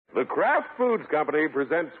The Kraft Foods Company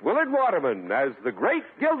presents Willard Waterman as the Great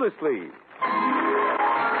Gildersleeve.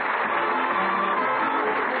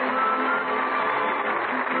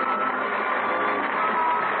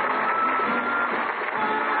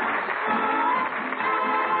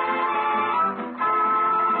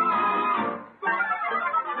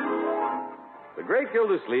 The Great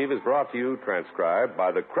Gildersleeve is brought to you, transcribed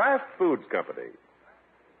by the Kraft Foods Company.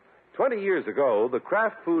 20 years ago, the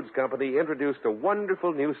Kraft Foods Company introduced a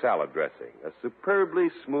wonderful new salad dressing, a superbly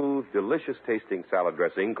smooth, delicious-tasting salad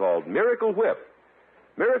dressing called Miracle Whip.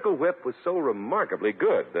 Miracle Whip was so remarkably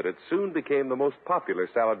good that it soon became the most popular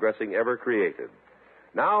salad dressing ever created.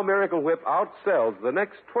 Now Miracle Whip outsells the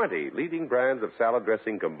next 20 leading brands of salad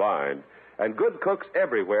dressing combined, and good cooks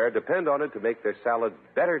everywhere depend on it to make their salads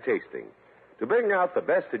better tasting. To bring out the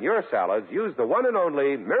best in your salads, use the one and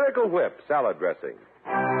only Miracle Whip salad dressing.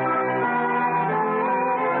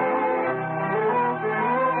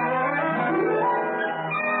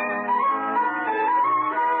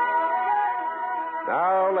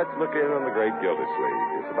 Now, let's look in on the Great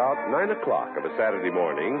Gildersleeve. It's about 9 o'clock of a Saturday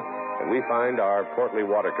morning, and we find our portly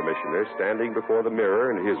water commissioner standing before the mirror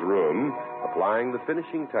in his room, applying the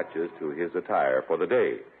finishing touches to his attire for the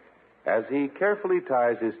day. As he carefully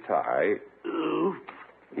ties his tie,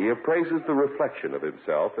 he appraises the reflection of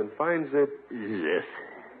himself and finds it... Yes.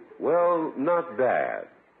 Well, not bad.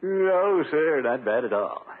 No, sir, not bad at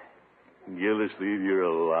all. Gildersleeve, you're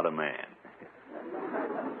a lot of man.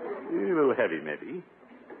 You're a little heavy, maybe,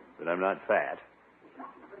 but I'm not fat.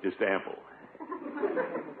 Just ample.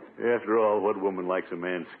 After all, what woman likes a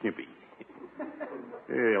man skimpy?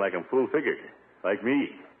 Hey, like him full-figured. Like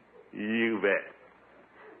me. You bet.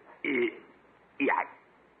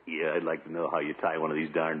 Yeah, I'd like to know how you tie one of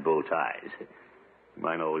these darn bow ties.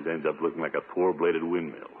 Mine always ends up looking like a four-bladed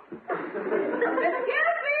windmill.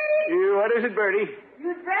 What is it, Bertie?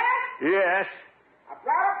 You dressed? Yes. I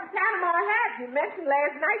brought up the Panama hat. You mentioned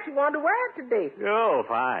last night you wanted to wear it today. Oh,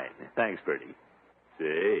 fine. Thanks, Bertie.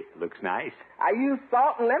 Say, looks nice. I used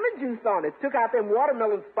salt and lemon juice on it. Took out them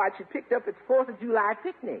watermelon spots you picked up at the 4th of July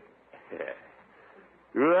picnic.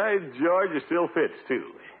 Right, George, it still fits,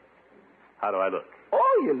 too. How do I look?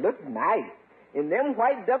 Oh, you look nice. In them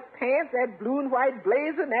white duck pants, that blue and white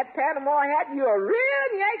blazer, and that Panama hat, you're a real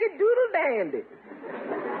Yankee Doodle dandy.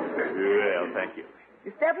 Well, thank you.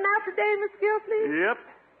 You stepping out today, Miss Gildersleeve? Yep.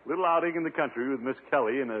 Little outing in the country with Miss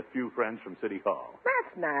Kelly and a few friends from City Hall.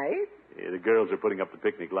 That's nice. Yeah, the girls are putting up the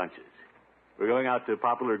picnic lunches. We're going out to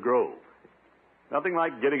Poplar Grove. Nothing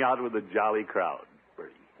like getting out with a jolly crowd,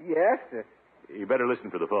 Bertie. Yes, sir. You better listen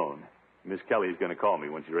for the phone. Miss Kelly's going to call me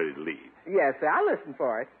when she's ready to leave. Yes, sir. I'll listen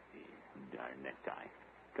for it. Darn necktie.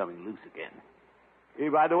 Coming loose again. Hey,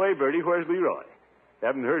 by the way, Bertie, where's Leroy?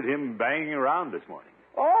 Haven't heard him banging around this morning.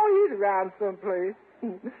 Oh, he's around someplace.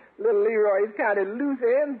 Little Leroy's kind of loose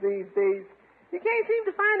ends these days. He can't seem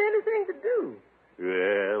to find anything to do.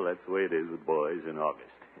 Well, that's the way it is with boys in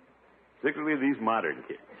August. Particularly these modern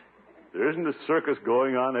kids. There isn't a circus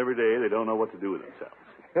going on every day. They don't know what to do with themselves.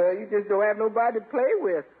 You just don't have nobody to play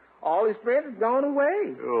with. All his friends have gone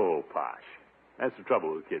away. Oh, posh. That's the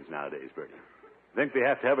trouble with kids nowadays, Bertie. Think they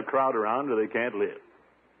have to have a crowd around or they can't live.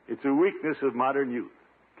 It's a weakness of modern youth.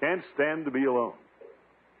 Can't stand to be alone.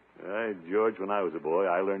 George, when I was a boy,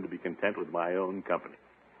 I learned to be content with my own company.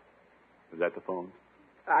 Is that the phone?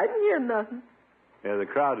 I didn't hear nothing. Yeah, the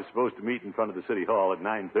crowd is supposed to meet in front of the City Hall at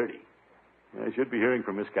 9:30. I should be hearing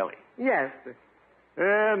from Miss Kelly. Yes, sir.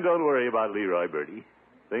 And don't worry about Leroy, Bertie.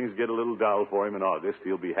 Things get a little dull for him in August.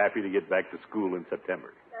 He'll be happy to get back to school in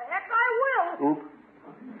September. The heck I will. Oop.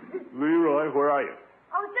 Leroy, where are you?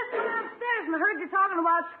 I was just going upstairs and heard you talking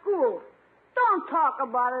about school. Don't talk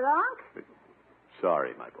about it, Unc.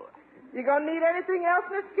 Sorry, my boy. You gonna need anything else,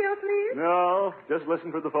 Miss Gildersleeve? No, just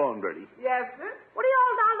listen for the phone, Bertie. Yes, sir. What are you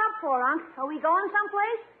all dolled up for, Unc? Are we going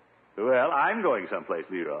someplace? Well, I'm going someplace,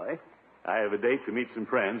 Leroy. I have a date to meet some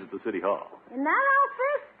friends at the City Hall. In that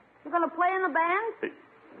outfit? You're going to play in the band?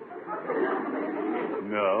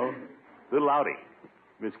 No. Little outing.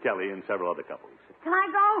 Miss Kelly and several other couples. Can I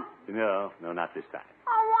go? No, not this time.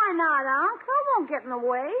 Oh, why not, Unc? I won't get in the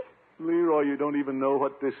way. Leroy, you don't even know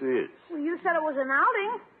what this is. Well, you said it was an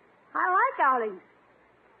outing. I like outings.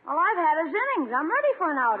 All I've had is innings. I'm ready for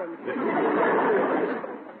an outing.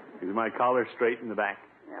 Is my collar straight in the back?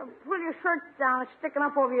 Pull your shirt down. It's sticking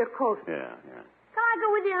up over your coat. Yeah. Can I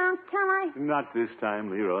go with you, Unc? Can I? Not this time,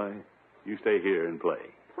 Leroy. You stay here and play.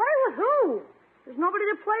 Play with who? There's nobody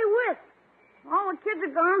to play with. All the kids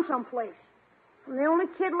are gone someplace. I'm the only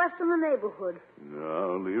kid left in the neighborhood.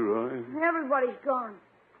 No, Leroy. Everybody's gone.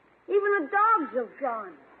 Even the dogs have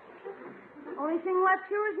gone. Only thing left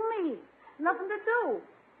here is me. Nothing to do.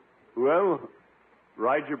 Well,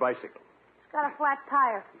 ride your bicycle. It's got a flat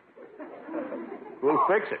tire. We'll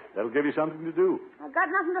fix it. That'll give you something to do. I've got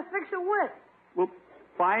nothing to fix it with. Well,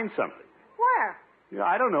 find something. Where? Yeah,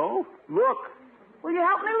 I don't know. Look. Will you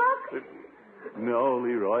help me look? No,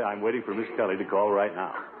 Leroy, I'm waiting for Miss Kelly to call right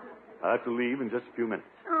now. I'll have to leave in just a few minutes.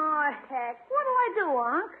 Oh, heck. What do I do,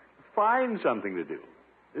 Unc? Find something to do.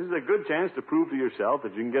 This is a good chance to prove to yourself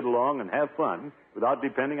that you can get along and have fun without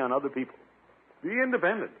depending on other people. Be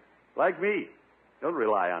independent, like me. Don't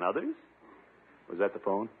rely on others. Was that the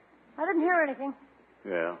phone? I didn't hear anything.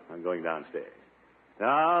 Yeah, I'm going downstairs.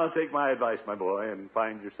 Now, take my advice, my boy, and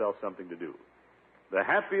find yourself something to do. The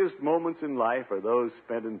happiest moments in life are those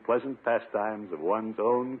spent in pleasant pastimes of one's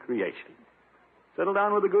own creation. Settle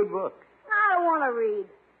down with a good book. I don't want to read.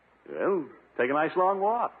 Well, take a nice long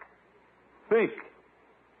walk. Think.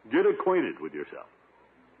 Get acquainted with yourself.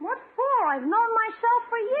 What for? I've known myself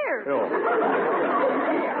for years. Oh,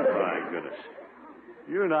 my goodness.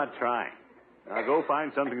 You're not trying. Now go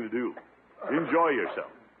find something to do. Enjoy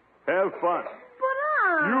yourself. Have fun.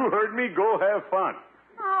 But, You heard me. Go have fun.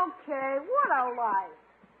 Okay, what a life.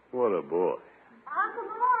 What a boy. Uncle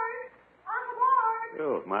Mort! Uncle Mort!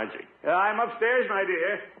 Oh, Margie. I'm upstairs, my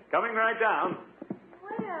dear. Coming right down.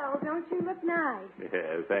 Well, don't you look nice?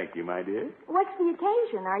 Yeah, thank you, my dear. What's the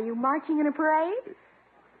occasion? Are you marching in a parade?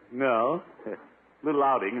 No. Little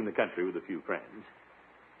outing in the country with a few friends.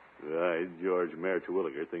 George Mayor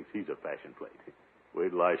Terwilliger thinks he's a fashion plate. Wait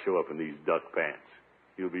till I show up in these duck pants.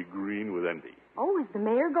 He'll be green with envy. Oh, is the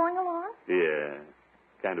mayor going along? Yeah,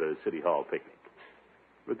 kind of a city hall picnic.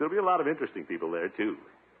 But there'll be a lot of interesting people there, too.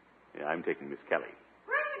 Yeah, I'm taking Miss Kelly.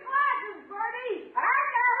 Bring the glasses, Bertie.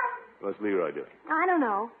 What's Leroy doing? I don't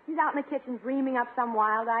know. He's out in the kitchen dreaming up some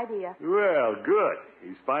wild idea. Well, good.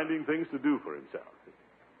 He's finding things to do for himself.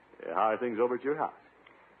 How are things over at your house?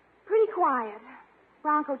 Pretty quiet.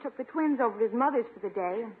 Bronco took the twins over to his mother's for the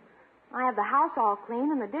day, and I have the house all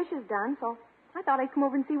clean and the dishes done, so I thought I'd come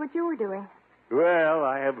over and see what you were doing. Well,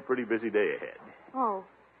 I have a pretty busy day ahead. Oh.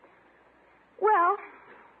 Well,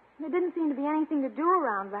 there didn't seem to be anything to do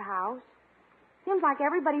around the house. Seems like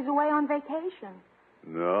everybody's away on vacation.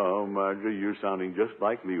 No, Marjorie, you're sounding just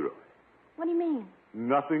like Leroy. What do you mean?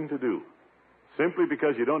 Nothing to do. Simply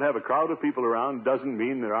because you don't have a crowd of people around doesn't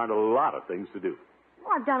mean there aren't a lot of things to do.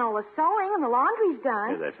 Well, I've done all the sewing and the laundry's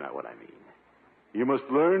done. Yeah, that's not what I mean. You must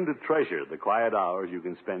learn to treasure the quiet hours you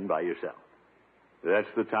can spend by yourself. That's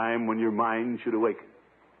the time when your mind should awaken,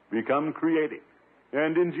 become creative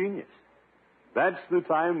and ingenious. That's the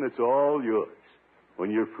time that's all yours, when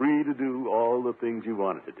you're free to do all the things you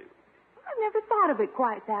wanted to do. I've never thought of it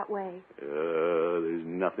quite that way. There's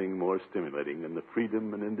nothing more stimulating than the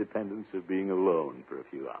freedom and independence of being alone for a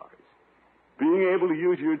few hours. Being able to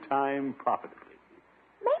use your time profitably.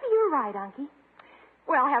 Maybe you're right, Unky.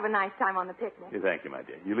 Well, have a nice time on the picnic. Thank you, my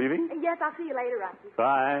dear. You leaving? Yes, I'll see you later, Unky.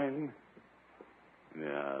 Fine.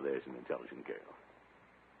 Now, there's an intelligent girl.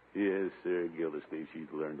 Yes, sir, Gildersleeve, she's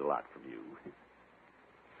learned a lot from you.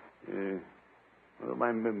 Well,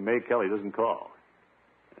 my May Kelly doesn't call.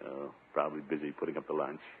 Oh, probably busy putting up the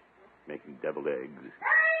lunch, making deviled eggs.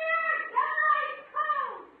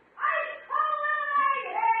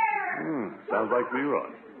 Sounds like Leroy.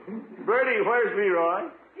 Bertie, where's Leroy?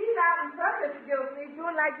 He's out in front, Mr. Gildersleeve,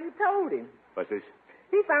 doing like you told him. What's this?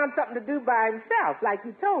 He found something to do by himself, like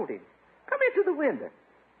you told him. Come into the window.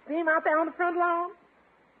 See him out there on the front lawn?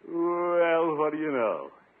 Well, what do you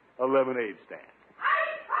know? A lemonade stand.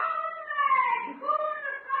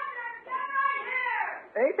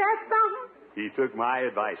 Ain't that something? He took my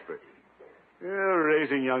advice, Bertie.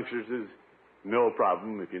 Raising youngsters is no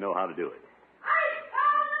problem if you know how to do it.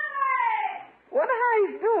 Wonder how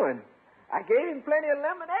he's doing. I gave him plenty of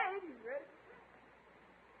lemonade. He's ready.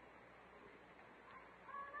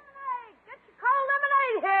 Lemonade. Get your cold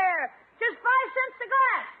lemonade here. Just 5 cents a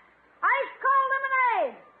glass. Ice cold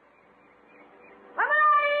lemonade.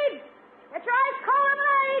 Lemonade. Get your ice cold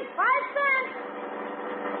lemonade. 5 cents.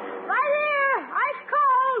 Right here. Ice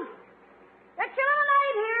cold. Get your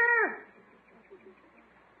lemonade here.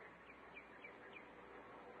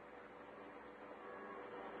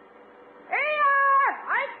 Here you are.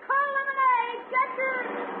 Ice cold lemonade. Get your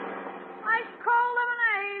ice cold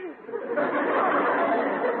lemonade.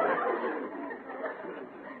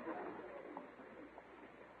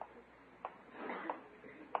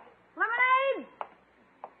 Lemonade.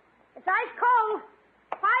 It's ice cold.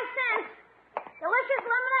 5 cents. Delicious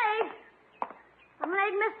lemonade.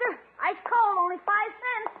 Lemonade, mister. Ice cold. Only 5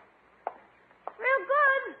 cents. Real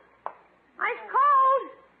good. Ice cold.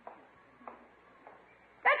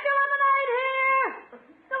 Get your lemonade here.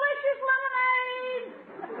 Delicious lemonade.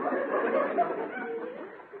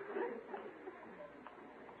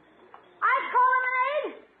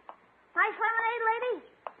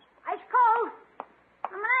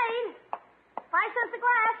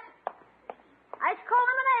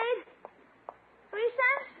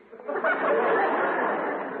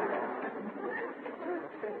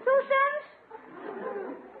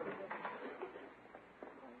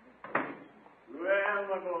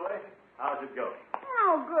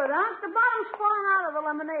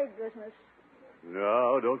 lemonade business.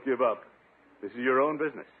 No, don't give up. This is your own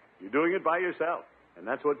business. You're doing it by yourself, and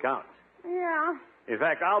that's what counts. Yeah. In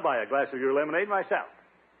fact, I'll buy a glass of your lemonade myself.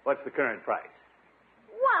 What's the current price?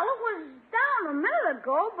 Well, it was down a minute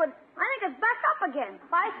ago, but I think it's back up again.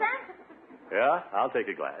 5 cents? Yeah, I'll take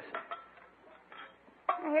a glass.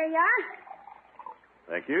 Here you are.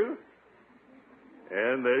 Thank you.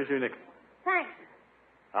 And there's your nickel. Thanks.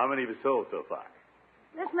 How many have you sold so far?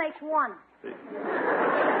 This makes 1.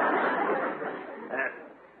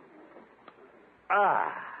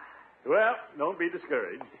 Well, don't be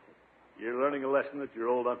discouraged. You're learning a lesson that your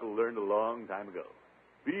old uncle learned a long time ago.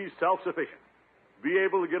 Be self-sufficient. Be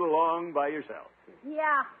able to get along by yourself.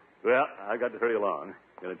 Yeah. Well, I got to hurry along.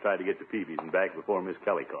 Gonna try to get to Peavy's and back before Miss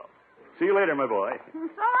Kelly calls. See you later, my boy. So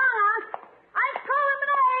long. Ice cold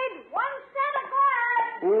lemonade. 1 cent a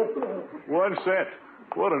glass. Oh, 1 cent.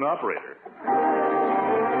 What an operator.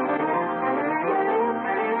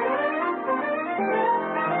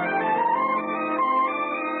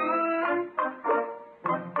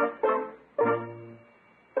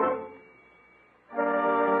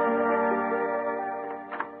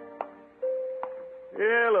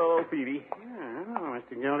 Hello, Peavy. Hello,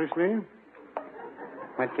 Mr. Gildersleeve.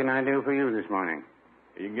 What can I do for you this morning?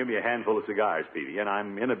 You can give me a handful of cigars, Peavy, and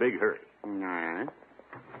I'm in a big hurry. All right.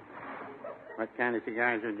 What kind of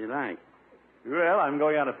cigars would you like? Well, I'm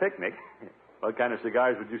going on a picnic. What kind of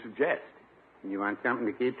cigars would you suggest? You want something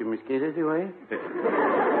to keep the mosquitoes away?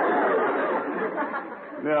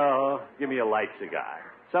 No, give me a light cigar.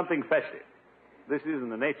 Something festive. This isn't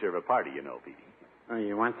the nature of a party, you know, Peavy. Oh,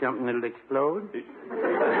 you want something that'll explode?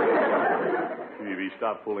 Peavy,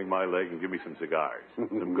 stop pulling my leg and give me some cigars.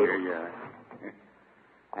 Some good Here ones. you are.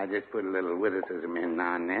 I just put a little witticism in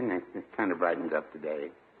now and then. It kind of brightens up the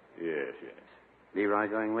day. Yes, yes. Leroy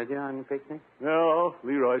going with you on the picnic? No,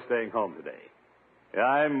 Leroy's staying home today. Yeah,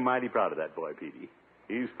 I'm mighty proud of that boy, Peavy.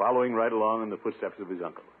 He's following right along in the footsteps of his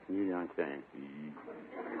uncle. You don't say.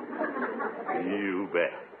 You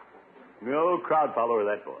bet. No crowd follower,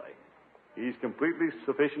 that boy. He's completely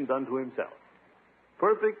sufficient unto himself.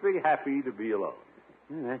 Perfectly happy to be alone.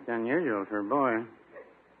 Well, that's unusual for a boy.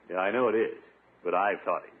 Yeah, I know it is, but I've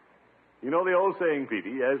taught him. You know the old saying,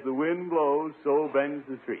 Peavy, as the wind blows, so bends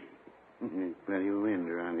the tree. There's plenty of wind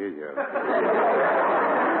around here, Joe.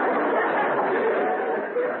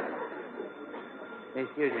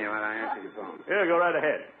 Excuse me while I answer the phone. Yeah, go right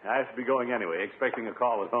ahead. I have to be going anyway, expecting a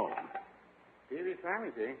call at home. Peavy's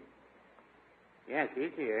pharmacy. Yes,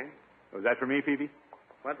 he's here. Was that for me, Peavy?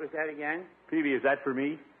 What was that again? Peavy, is that for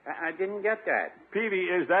me? I didn't get that. Peavy,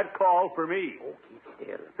 is that call for me? Oh, keep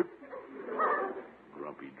still.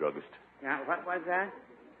 Grumpy druggist. Now, what was that?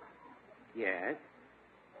 Yes.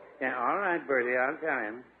 Yeah, all right, Bertie, I'll tell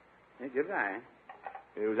him. Goodbye.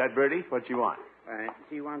 Was that Bertie? What'd she want?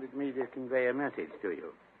 She wanted me to convey a message to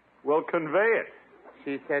you. Well, convey it.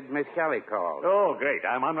 She said Miss Kelly called. Oh, great.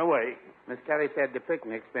 I'm on my way. Miss Kelly said the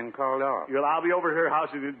picnic's been called off. Well, I'll be over at her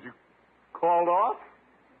house. Called off?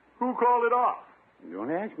 Who called it off?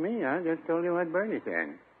 Don't ask me. I just told you what Bertie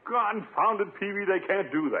said. Confounded Peavy, they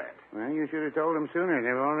can't do that. Well, you should have told them sooner.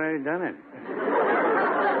 They've already done it.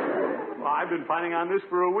 Well, I've been planning on this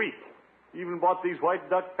for a week. Even bought these white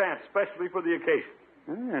duck pants specially for the occasion.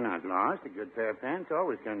 Well, they're not lost. A good pair of pants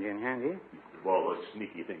always comes in handy. All the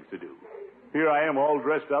sneaky things to do. Here I am all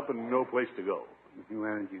dressed up and no place to go. Why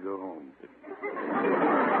don't you go home?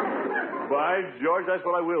 By George, that's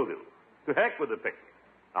what I will do. To heck with the picnic.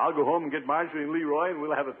 I'll go home and get Marjorie and Leroy, and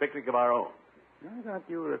we'll have a picnic of our own. I thought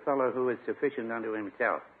you were a fellow who is sufficient unto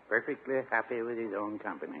himself, perfectly happy with his own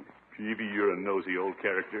company. Peavy, you're a nosy old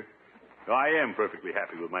character. I am perfectly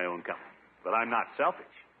happy with my own company, but I'm not selfish.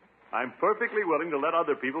 I'm perfectly willing to let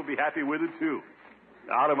other people be happy with it, too.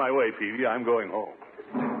 Out of my way, Peavy. I'm going home.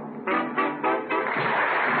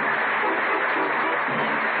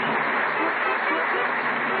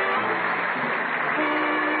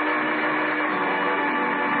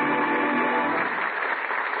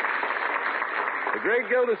 The great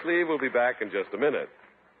Gildersleeve will be back in just a minute.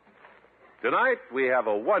 Tonight, we have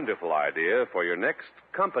a wonderful idea for your next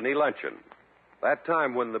company luncheon. That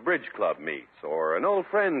time when the bridge club meets or an old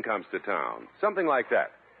friend comes to town, something like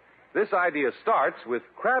that. This idea starts with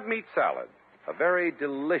crab meat salad, a very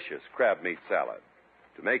delicious crab meat salad.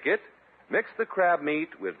 To make it, mix the crab meat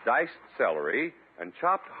with diced celery and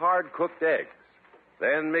chopped hard-cooked eggs.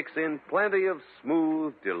 Then mix in plenty of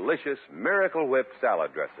smooth, delicious Miracle Whip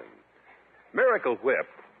salad dressing. Miracle Whip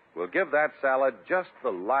will give that salad just the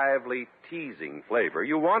lively, teasing flavor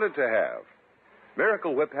you want it to have.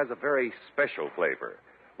 Miracle Whip has a very special flavor,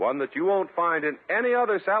 one that you won't find in any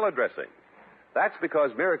other salad dressing. That's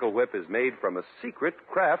because Miracle Whip is made from a secret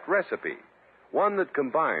Kraft recipe, one that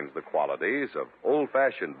combines the qualities of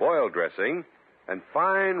old-fashioned boiled dressing and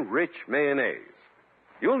fine, rich mayonnaise.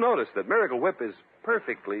 You'll notice that Miracle Whip is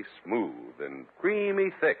perfectly smooth and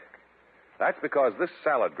creamy thick. That's because this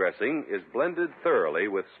salad dressing is blended thoroughly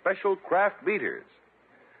with special Kraft beaters.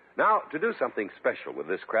 Now, to do something special with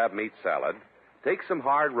this crab meat salad, take some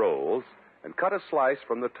hard rolls and cut a slice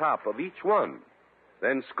from the top of each one.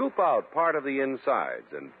 Then scoop out part of the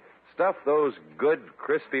insides and stuff those good,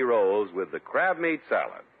 crispy rolls with the crab meat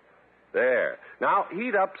salad. There. Now,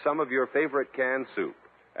 heat up some of your favorite canned soup,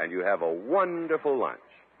 and you have a wonderful lunch.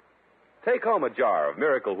 Take home a jar of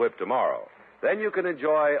Miracle Whip tomorrow. Then you can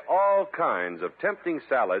enjoy all kinds of tempting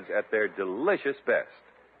salads at their delicious best.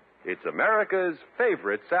 It's America's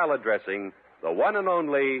favorite salad dressing, the one and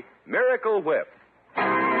only Miracle Whip.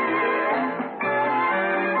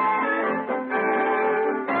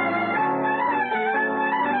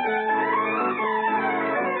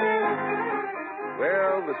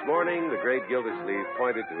 This morning, the great Gildersleeve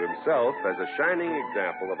pointed to himself as a shining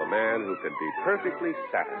example of a man who can be perfectly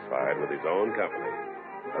satisfied with his own company.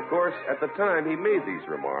 Of course, at the time he made these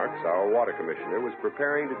remarks, our water commissioner was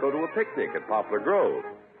preparing to go to a picnic at Poplar Grove.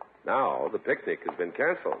 Now, the picnic has been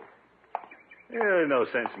canceled. There's no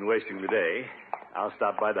sense in wasting the day. I'll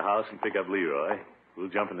stop by the house and pick up Leroy. We'll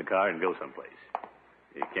jump in the car and go someplace.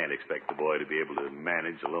 You can't expect the boy to be able to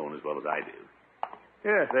manage alone as well as I do.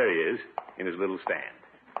 Yeah, there he is, in his little stand.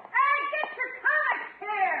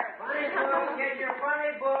 Get your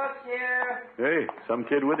funny books here. Hey, some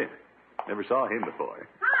kid with him. Never saw him before.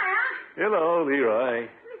 Hi, Unc. Hello, Leroy.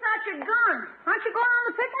 We thought you'd gone. Aren't you going on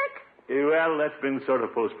the picnic? Well, that's been sort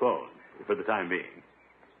of postponed for the time being.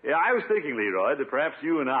 Yeah, I was thinking, Leroy, that perhaps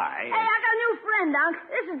you and I... Hey, I got a new friend, Unc.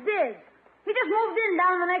 This is Diz. He just moved in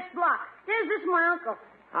down the next block. Diz, this is my uncle.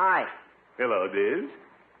 Hi. Hello, Diz.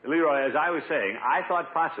 Leroy, as I was saying, I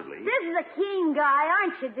thought possibly... Diz is a keen guy,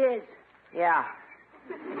 aren't you, Diz? Yeah.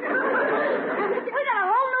 We got a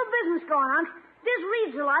whole new business going on. Diz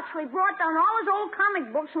reads a lot, so he brought down all his old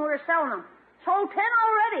comic books and we're selling them. Sold 10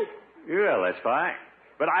 already. Well, that's fine.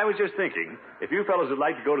 But I was just thinking, if you fellows would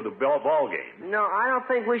like to go to the ball game... No, I don't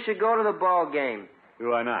think we should go to the ball game.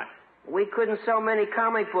 Why not? We couldn't sell many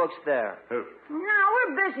comic books there. Oh. No,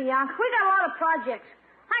 we're busy, Unc. We got a lot of projects.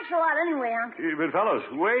 Thanks a lot anyway, Unc. But, fellows,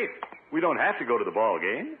 wait. We don't have to go to the ball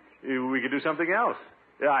game. We could do something else.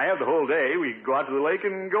 Yeah, I have the whole day. We could go out to the lake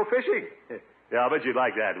and go fishing. Yeah, I bet you'd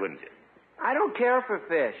like that, wouldn't you? I don't care for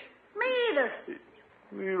fish. Me either.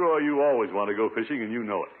 Leroy, you always want to go fishing, and you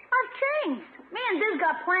know it. I've changed. Me and Diz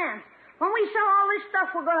got plans. When we sell all this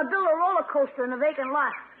stuff, we're going to build a roller coaster in a vacant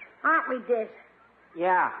lot. Aren't we, Diz?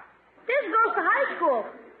 Yeah. Diz goes to high school.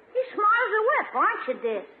 He's smart as a whip, aren't you,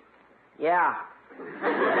 Diz? Yeah.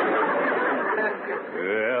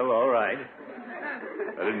 Well, all right.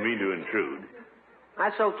 I didn't mean to intrude.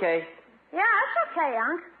 That's okay. Yeah, that's okay,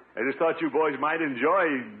 Unc. I just thought you boys might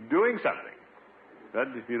enjoy doing something.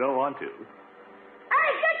 But if you don't want to... Hey,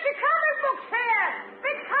 get your comic books here!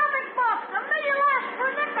 Big comic books! $1 million less for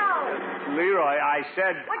a nickel! Leroy, I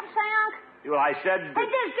said... What'd you say, Unc? Well, I said... Hey,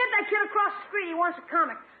 Diz, get that kid across the street. He wants a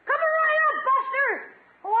comic. Come right up, Buster!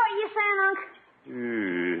 What are you saying, Unc?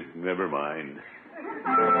 Never mind.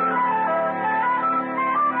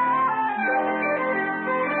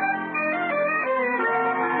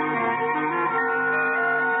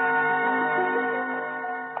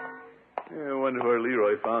 I wonder where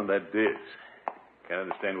Leroy found that Diz. Can't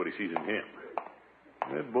understand what he sees in him.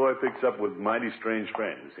 That boy picks up with mighty strange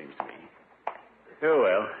friends, seems to me. Oh,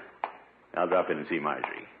 well. I'll drop in and see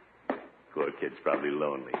Marjorie. Poor kid's probably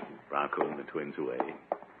lonely. Bronco and the twins away.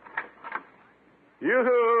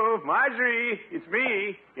 Yoo-hoo! Marjorie! It's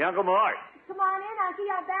me, your Uncle Mort. Come on in, Unky.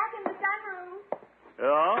 I'm back in the sunroom.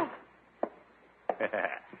 Oh?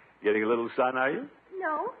 Getting a little sun, are you?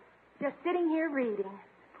 No, just sitting here reading.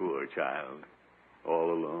 Poor child.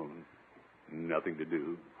 All alone. Nothing to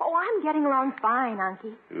do. Oh, I'm getting along fine,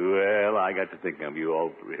 Unky. Well, I got to thinking of you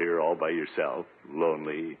all here all by yourself,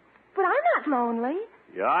 lonely. But I'm not lonely.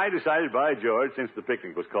 Yeah, I decided, by George, since the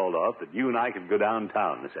picnic was called off, that you and I could go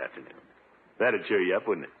downtown this afternoon. That'd cheer you up,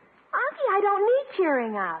 wouldn't it? Unky, I don't need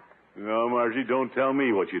cheering up. No, Margie, don't tell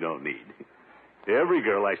me what you don't need. Every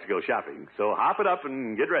girl likes to go shopping, so hop it up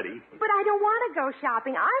and get ready. But I don't want to go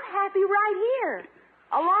shopping. I'm happy right here.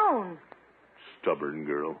 Alone. Stubborn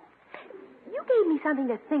girl. You gave me something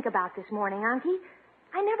to think about this morning, Unky.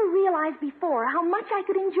 I never realized before how much I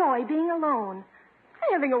could enjoy being alone.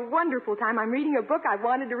 I'm having a wonderful time. I'm reading a book I've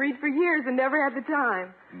wanted to read for years and never had the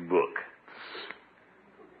time. Book.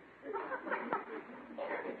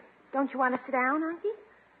 Don't you want to sit down, Unky?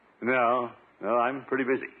 No. No, I'm pretty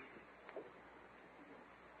busy.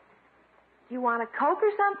 You want a Coke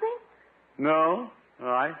or something? No,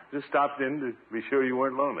 I just stopped in to be sure you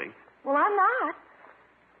weren't lonely. Well, I'm not.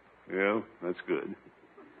 Well, that's good.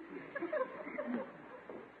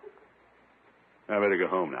 I better go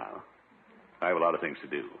home now. I have a lot of things to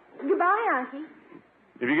do. Goodbye, Unky.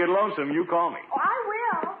 If you get lonesome, you call me. Oh, I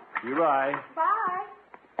will. Goodbye. Bye.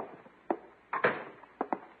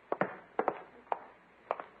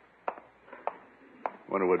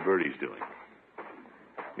 Wonder what Bertie's doing.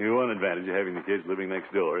 You know, one advantage of having the kids living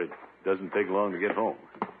next door, it doesn't take long to get home.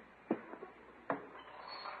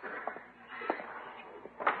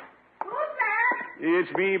 Who's there?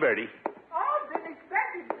 It's me, Bertie. Oh, didn't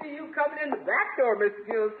expect to see you coming in the back door, Mr.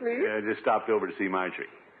 Gildersleeve. I just stopped over to see Marjorie.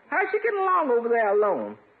 How's she getting along over there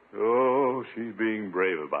alone? Oh, she's being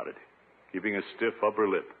brave about it, keeping a stiff upper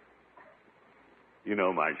lip. You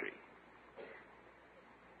know Marjorie.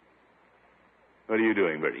 What are you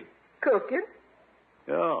doing, Bertie? Cooking.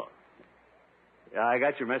 Oh. Yeah, I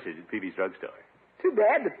got your message at Peavy's drugstore. Too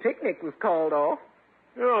bad the picnic was called off.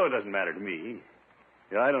 Oh, it doesn't matter to me.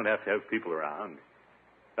 Yeah, I don't have to have people around.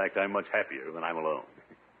 In fact, I'm much happier when I'm alone.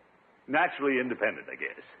 Naturally independent, I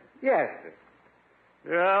guess. Yes, sir.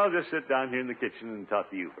 Yeah, I'll just sit down here in the kitchen and talk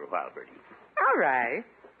to you for a while, Bertie. All right.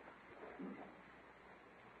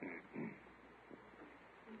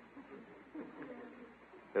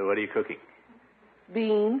 So what are you cooking?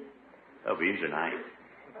 Beans. Oh, beans are nice.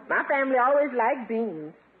 My family always liked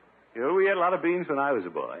beans. You know, we had a lot of beans when I was a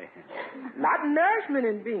boy. Lot of nourishment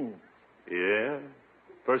in beans. Yeah.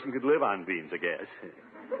 Person could live on beans, I guess.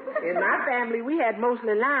 In my family, we had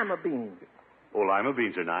mostly lima beans. Oh, lima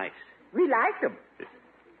beans are nice. We liked them.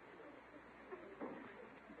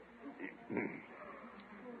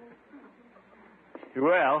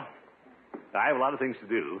 Well, I have a lot of things to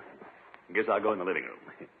do. I guess I'll go in the living room.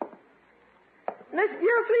 Mr.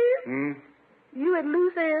 Gildersleeve, you at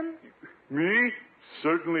loose ends? Me?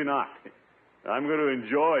 Certainly not. I'm going to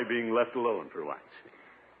enjoy being left alone for once.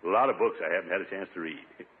 A lot of books I haven't had a chance to read.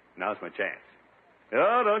 Now's my chance.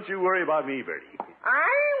 Oh, don't you worry about me, Bertie. I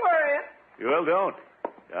ain't worried. Well, don't.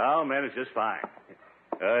 I'll manage just fine.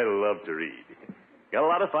 I love to read. Got a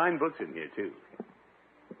lot of fine books in here, too.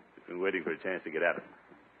 Just been waiting for a chance to get at them.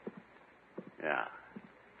 Yeah.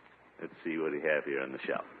 Let's see what we have here on the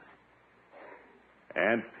shelf.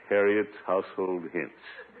 Aunt Harriet's Household Hints.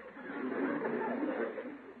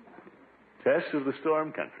 Tess of the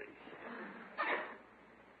Storm Country.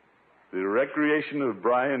 The Recreation of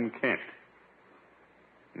Brian Kent.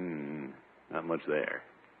 Not much there.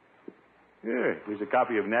 Yeah, here's a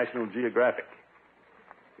copy of National Geographic.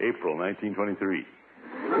 April 1923.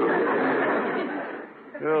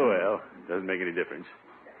 Oh, well, doesn't make any difference.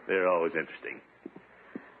 They're always interesting.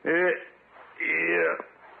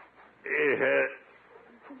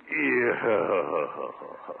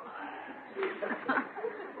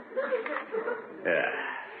 Yeah.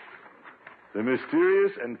 The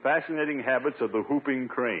Mysterious and Fascinating Habits of the Whooping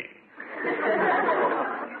Crane.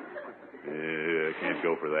 I can't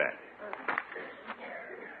go for that.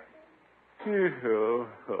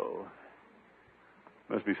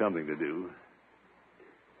 Must be something to do.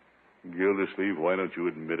 Gildersleeve, why don't you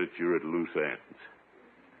admit it? You're at loose ends.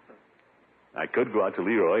 I could go out to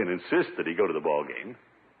Leroy and insist that he go to the ball game.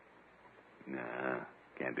 Nah,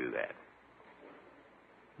 can't do that.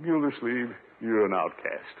 Gildersleeve, you're an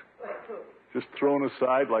outcast. Just thrown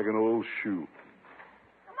aside like an old shoe.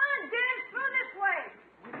 Come on, Dennis, through this way.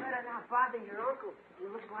 You better not bother your uncle. He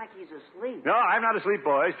looks like he's asleep. No, I'm not asleep,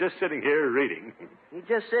 boys. Just sitting here reading. You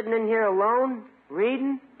just sitting in here alone,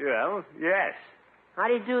 reading? Well, yes. How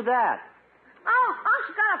do you do that? Oh,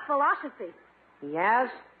 Unc's got a philosophy. He has?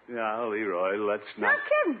 Now, Leroy, let's No not...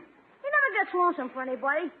 kidding. He never gets lonesome for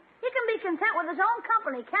anybody. He can be content with his own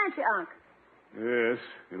company, can't you, Unc? Yes,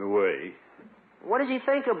 in a way. What does he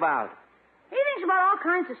think about? He thinks about all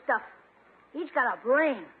kinds of stuff. He's got a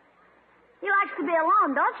brain. He likes to be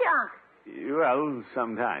alone, don't you, Unc? Well,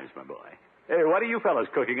 sometimes, my boy. Hey, what are you fellas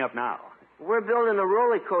cooking up now? We're building a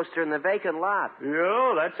roller coaster in the vacant lot.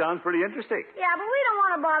 Oh, that sounds pretty interesting. Yeah, but we don't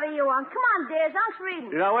want to bother you, Unc. Come on, Diz. Unc's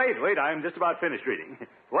reading. Now, wait. I'm just about finished reading.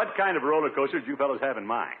 What kind of roller coaster do you fellas have in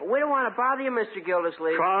mind? We don't want to bother you, Mr.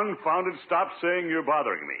 Gildersleeve. Confounded, stop saying you're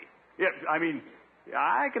bothering me. Yeah, I mean,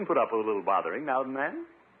 I can put up with a little bothering now and then,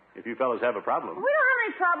 if you fellas have a problem. We don't have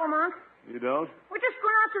any problem, Unc. You don't? We're just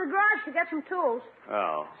going out to the garage to get some tools.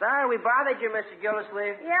 Oh, Sorry we bothered you, Mr.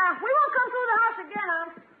 Gildersleeve. Yeah, we won't come through the house again,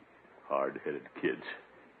 Unc. hard-headed kids.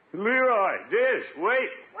 Leroy, Diz,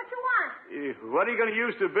 wait. What you want? What are you going to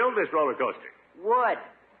use to build this roller coaster? Wood.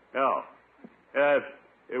 Oh. Where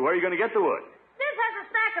are you going to get the wood? Diz has a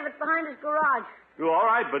stack of it behind his garage. Oh, all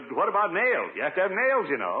right, but what about nails? You have to have nails,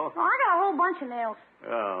 you know. Oh, I got a whole bunch of nails.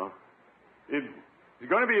 Oh. It's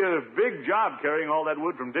going to be a big job carrying all that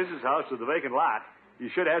wood from Diz's house to the vacant lot. You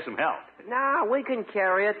should have some help. Nah, we can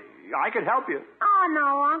carry it. I could help you. Oh,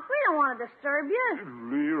 no, Unc. We don't want to disturb you.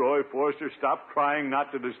 Leroy Forster, stop trying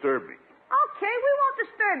not to disturb me. Okay, we won't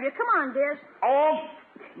disturb you. Come on, Diz. Oh,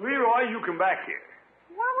 Leroy, you come back here.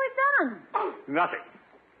 What have we done? Nothing.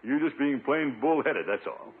 You're just being plain bullheaded, that's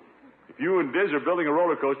all. If you and Diz are building a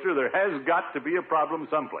roller coaster, there has got to be a problem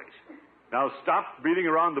someplace. Now stop beating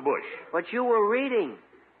around the bush. But you were reading.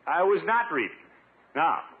 I was not reading.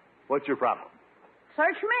 Now, what's your problem?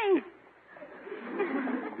 Search me.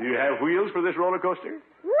 Do you have wheels for this roller coaster?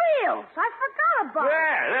 Wheels. I forgot about it.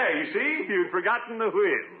 There, you see? You'd forgotten the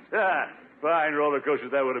wheels. Fine roller coaster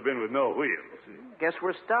that would have been with no wheels. Guess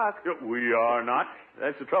we're stuck. We are not.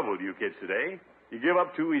 That's the trouble with you kids today. You give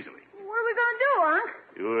up too easily. What are we going to do, Unc?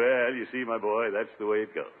 Well, you see, my boy, that's the way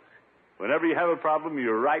it goes. Whenever you have a problem,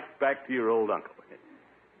 you're right back to your old uncle.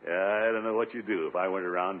 I don't know what you'd do if I went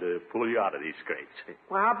around to pull you out of these scrapes.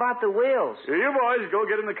 Well, how about the wheels? You boys go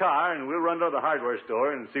get in the car, and we'll run to the hardware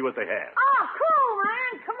store and see what they have. Oh, cool,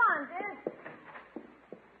 man. Come on, Diz.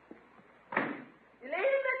 You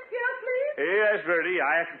leaving, Mr. Gildersleeve? Yes, Bertie.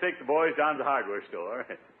 I have to take the boys down to the hardware store.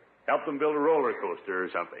 Help them build a roller coaster or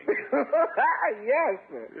something. Yes,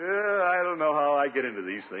 sir. I don't know how I get into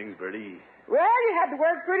these things, Bertie. Well, you had to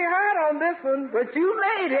work pretty hard on this one, but you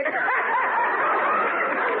made it.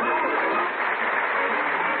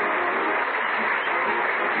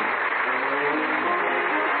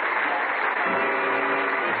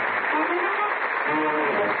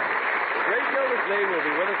 The great Gildersleeve will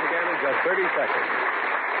be with us again in just 30 seconds.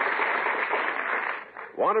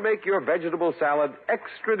 Want to make your vegetable salad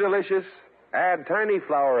extra delicious? Add tiny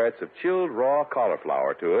flowerets of chilled raw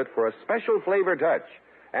cauliflower to it for a special flavor touch.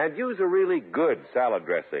 And use a really good salad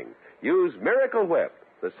dressing. Use Miracle Whip,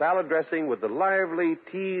 the salad dressing with the lively,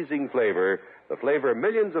 teasing flavor, the flavor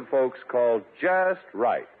millions of folks call just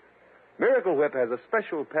right. Miracle Whip has a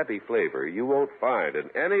special peppy flavor you won't find in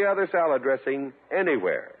any other salad dressing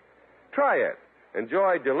anywhere. Try it.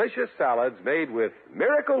 Enjoy delicious salads made with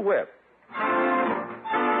Miracle Whip.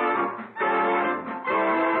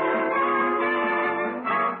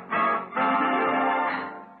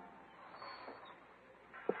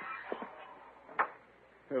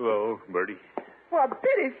 Hello, Bertie. For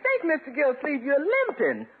pity's sake, Mr. Gildersleeve, you're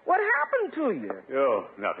limping. What happened to you? Oh,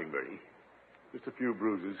 nothing, Bertie. Just a few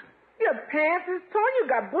bruises. Your pants is torn. You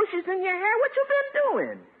got bushes in your hair. What you been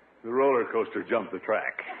doing? The roller coaster jumped the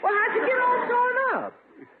track. Well, how'd you get all torn up?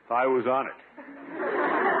 I was on it.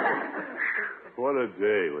 What a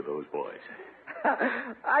day with those boys.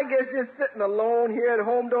 I guess just sitting alone here at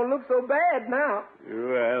home don't look so bad now.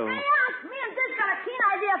 Well, Hey, Unc, me and Diz got a keen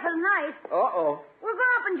idea for the night. Uh-oh. We're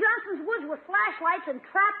going up in Johnson's woods with flashlights and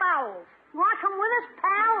trap owls. Want to come with us,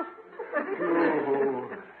 pals?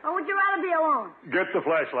 Or would you rather be alone? get the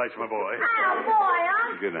flashlights, my boy. Oh, boy,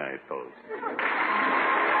 Unc. Good night, folks.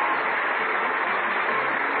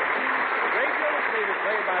 Great Gildersleeve is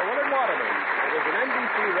played by Willard Waterman. It is an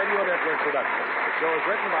NBC Radio Network production. The show is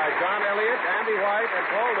written by John Elliott, Andy White, and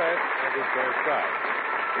Paul West, and is transcribed.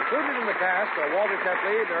 Included in the cast are Walter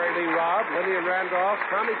Tetley, Mary Lee Robb, Lillian Randolph,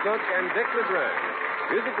 Tommy Cook, and Dick LeGrand.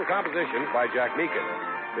 Musical compositions by Jack Meakin.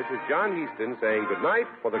 This is John Heaston saying goodnight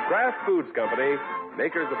for the Kraft Foods Company,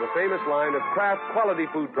 makers of the famous line of Kraft quality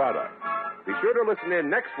food products. Be sure to listen in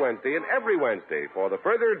next Wednesday and every Wednesday for the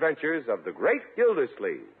further adventures of the great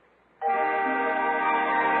Gildersleeve.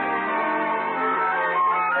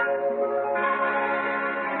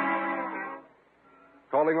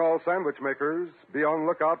 Calling all sandwich makers, be on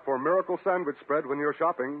lookout for Miracle Sandwich Spread when you're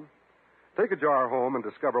shopping. Take a jar home and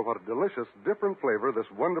discover what a delicious, different flavor this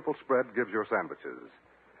wonderful spread gives your sandwiches.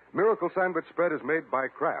 Miracle Sandwich Spread is made by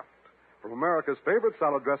Kraft from America's favorite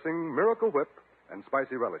salad dressing, Miracle Whip, and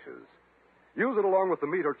spicy relishes. Use it along with the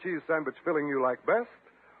meat or cheese sandwich filling you like best,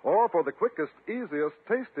 or for the quickest, easiest,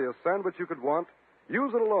 tastiest sandwich you could want,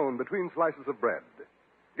 use it alone between slices of bread.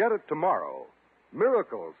 Get it tomorrow.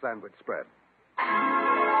 Miracle Sandwich Spread.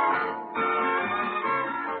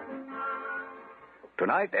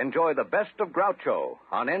 Tonight, enjoy the best of Groucho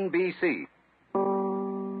on NBC.